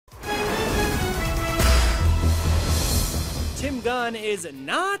Gunn is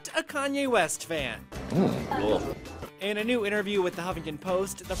not a Kanye West fan. In a new interview with the Huffington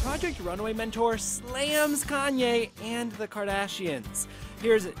Post, the Project Runway mentor slams Kanye and the Kardashians.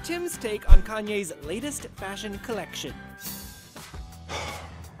 Here's Tim's take on Kanye's latest fashion collection.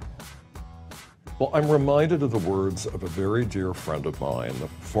 Well, I'm reminded of the words of a very dear friend of mine, the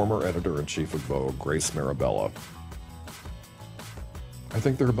former editor-in-chief of Vogue, Grace Mirabella. I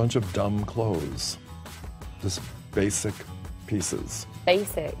think they're a bunch of dumb clothes. Just basic pieces.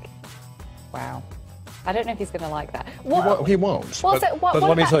 Basic? Wow. I don't know if he's going to like that. He won't. But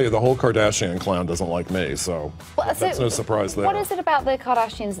let me tell you, the whole Kardashian clan doesn't like me, so that's no surprise there. What is it about the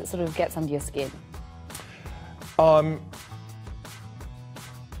Kardashians that sort of gets under your skin?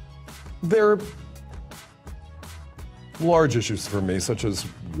 There are large issues for me, such as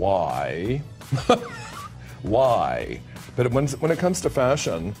why? Why? But when it comes to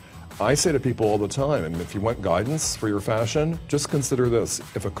fashion, I say to people all the time, and if you want guidance for your fashion, just consider this.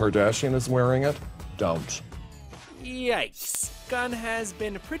 If a Kardashian is wearing it, don't. Yikes. Gunn has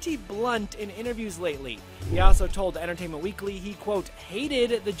been pretty blunt in interviews lately. He also told Entertainment Weekly he, quote,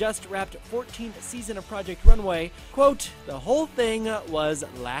 hated the just-wrapped 14th season of Project Runway. Quote, the whole thing was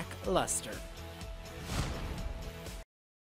lackluster.